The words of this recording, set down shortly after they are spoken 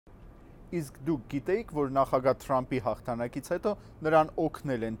Իսկ դուք գիտեիք, որ նախագահ Թրամփի հաղթանակից հետո նրան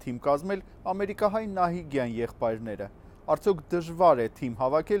օգնել են թիմ կազմել ամերիկահայ Նահիգյան եղբայրները։ Արդյոք դժվար է թիմ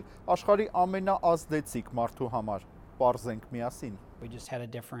հավաքել աշխարհի ամենաազդեցիկ մարդու համար։ Պարզենք միասին։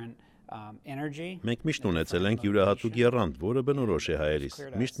 Մենք միշտ ունեցել ենք յուրահատուկ եռանդ, որը բնորոշ է հայերիս,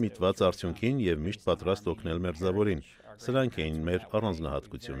 միշտ միտված արդյունքին եւ միշտ պատրաստ օգնել մերձավորին։ Սրանք էին մեր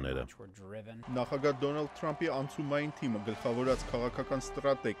առանձնահատկությունները։ Նախագահ Դոնալդ Թրամփի անցումային թիմը գլխավորած քաղաքական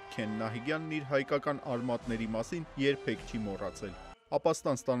ստրատեգ Նահիգյանն իր հայկական արմատների մասին երբեք չի մոռացել։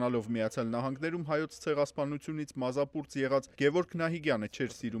 Ապաստան ստանալով Միացյալ Նահանգներում հայոց ցեղասպանությունից մազապուրծ եղած Գևորգ Նահիգյանը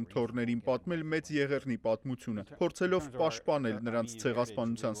չէր սիրում թորներին պատմել մեծ եղեռնի պատմությունը, փորձելով պաշտպանել նրանց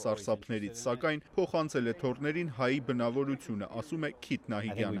ցեղասպանության սարսափներից, սակայն փոխանցել է թորներին հայի բնավորությունը, ասում է Քիթ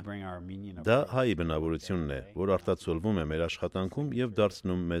Նահիգյանը։ Դա հայի բնավորությունն է, որ արտացոլվում է մեր աշխատանքում եւ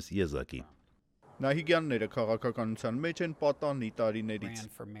դարձնում մեզ եզակի։ Նահիգյանները քաղաքականության մեջ են պատանի տարիներից։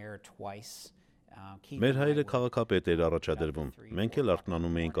 Մեր հայրը քաղաքապետ էր առաջադրվում, մենք էլ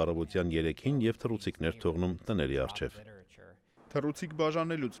արթնանում էինք առավոտյան 3-ին եւ թռուցիկներ թողնում տների առջև։ Թռուցիկ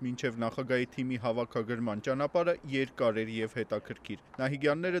բաժանելուց մինչև նախագահի թիմի հավաքագրման ճանապարհը երկար էր եւ հետաքրքիր։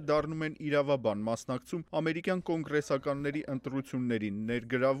 Նահիգյանները դառնում են իրավաբան, մասնակցում ամերիկյան կոնգրեսականների ընտրություններին,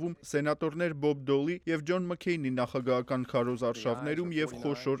 ներգրավում սենատորներ Բոբ Դոլի եւ Ջոն Մքեյնի նախագահական քարոզարշավներում եւ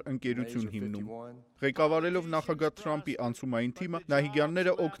խոշոր ընկերություն հիմնում։ Ղեկավարելով նախագահ Թրամփի անցումային թիմը,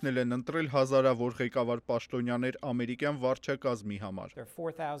 Նահիգյանները օգնել են ընտրել հազարավոր ղեկավար պաշտոնյաներ ամերիկյան վարչակազմի համար։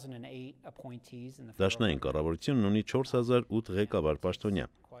 Դաշնային կառավարությունն ունի 4008 ղեկավար պաշտոնյա։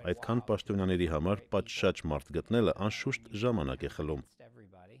 Այդքան պաշտոնյաների համար պատշաճ մարդ գտնելը անշուշտ ժամանակ է խլում։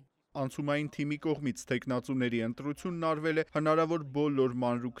 Անցումային թիմի կողմից թեկնածուների ընտրությունն արվել է հնարավոր բոլոր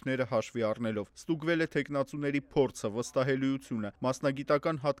մանրուքները հաշվի առնելով։ Ստուգվել է թեկնածուների փորձը, վստահելիությունը,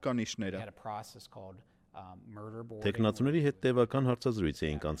 մասնագիտական հատկանիշները։ Թեկնածուների հետ տևական հարցազրույց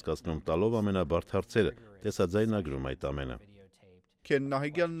էինք անցկացնում, տալով ամենաբարդ հարցերը, տեսաձայնագրում այդ ամենը։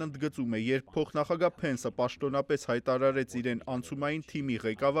 Նահիգյանն ընդգծում է, երբ փոխնախագահ Փենսը պաշտոնապես հայտարարեց իրեն անցումային թիմի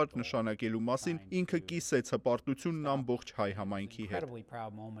ղեկավար նշանակելու մասին, ինքը կիսեց հպարտությունն ամբողջ հայ համայնքի հետ։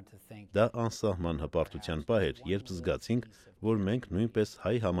 Դա անսահման հպարտության պահ էր, երբ զգացինք, որ մենք նույնպես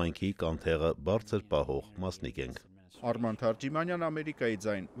հայ համայնքի կանթեղը բարձր պահող մասնիկ ենք։ Արման Թարջիմանյան, Ամերիկայի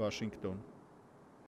Ձայն, Վաշինգտոն։